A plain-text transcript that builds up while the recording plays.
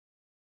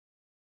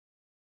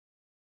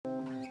They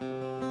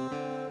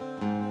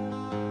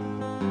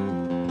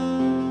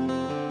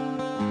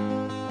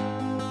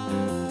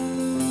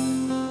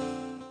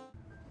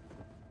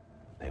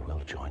will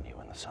join you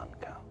in the sun,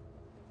 Kal.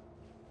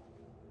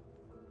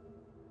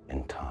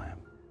 In time,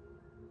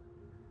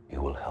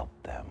 you will help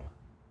them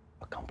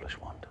accomplish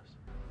wonders.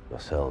 Your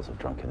cells have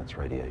drunk in its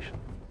radiation,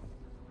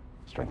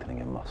 strengthening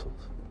your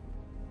muscles,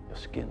 your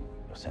skin,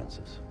 your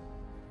senses.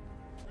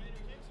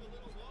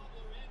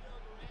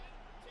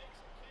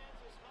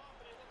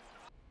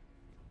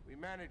 We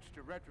managed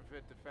to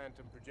retrofit the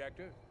Phantom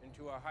projector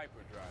into a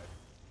hyperdrive.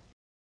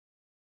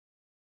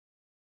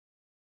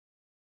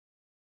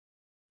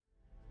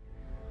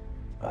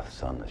 Earth's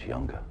sun is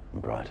younger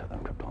and brighter than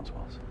Krypton's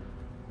was.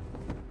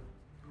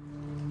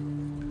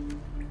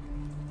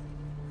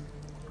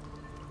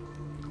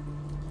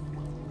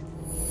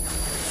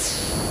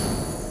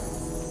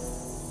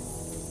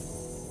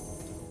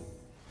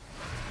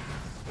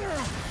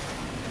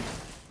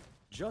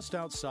 Just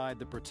outside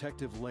the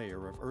protective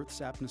layer of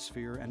Earth's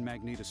atmosphere and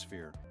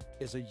magnetosphere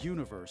is a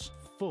universe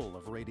full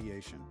of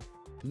radiation.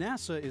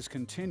 NASA is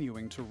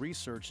continuing to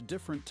research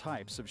different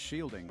types of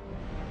shielding.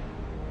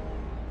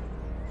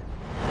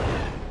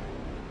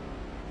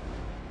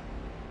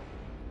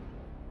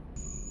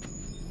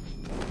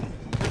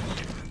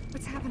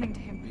 What's happening to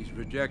him? He's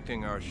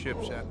rejecting our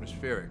ship's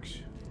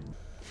atmospherics.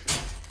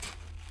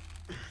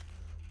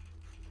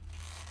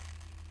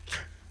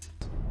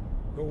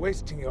 You're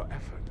wasting your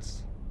efforts.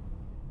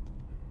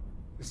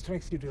 The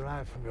strength you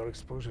derive from your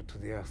exposure to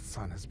the Earth's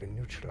sun has been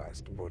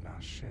neutralized aboard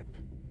our ship.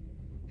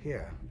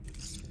 Here,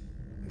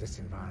 in this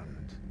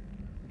environment,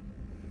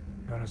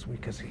 you're as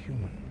weak as a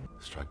human.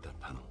 Strike that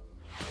panel.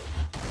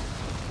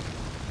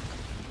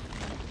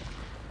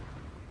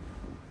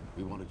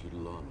 We wanted you to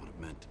learn what it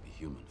meant to be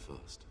human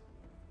first.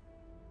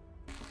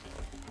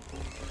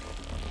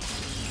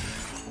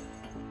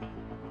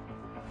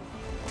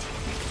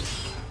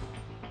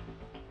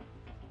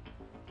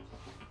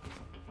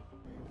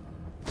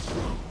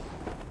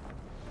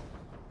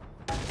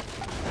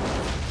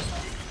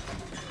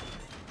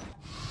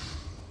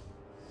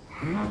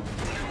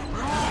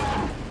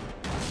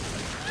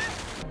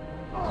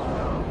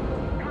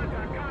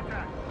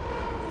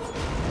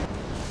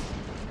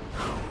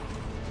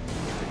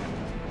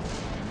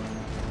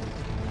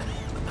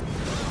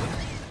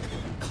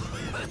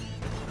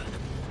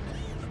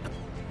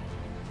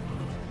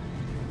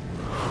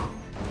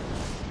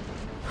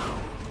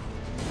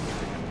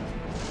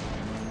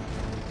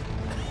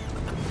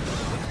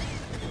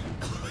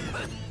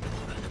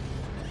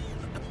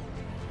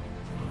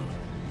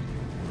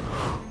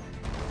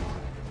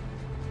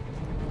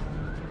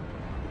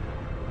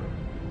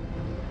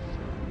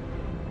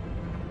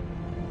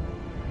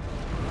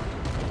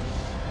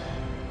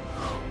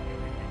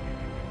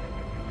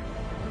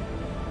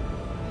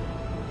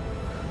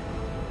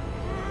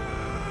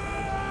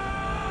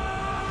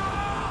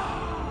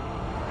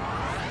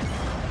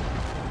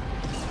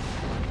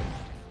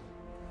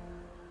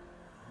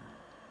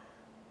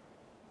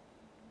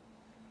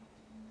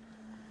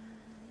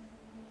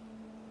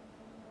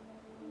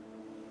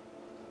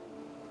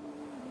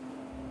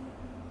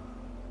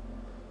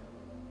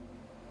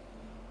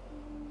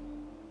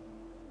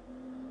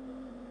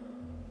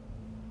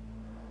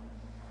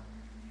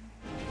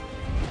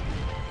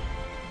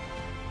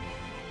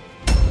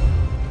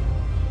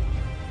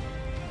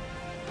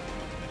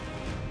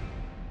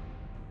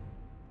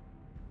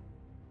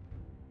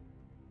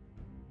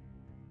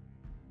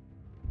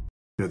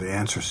 You're the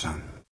answer, son.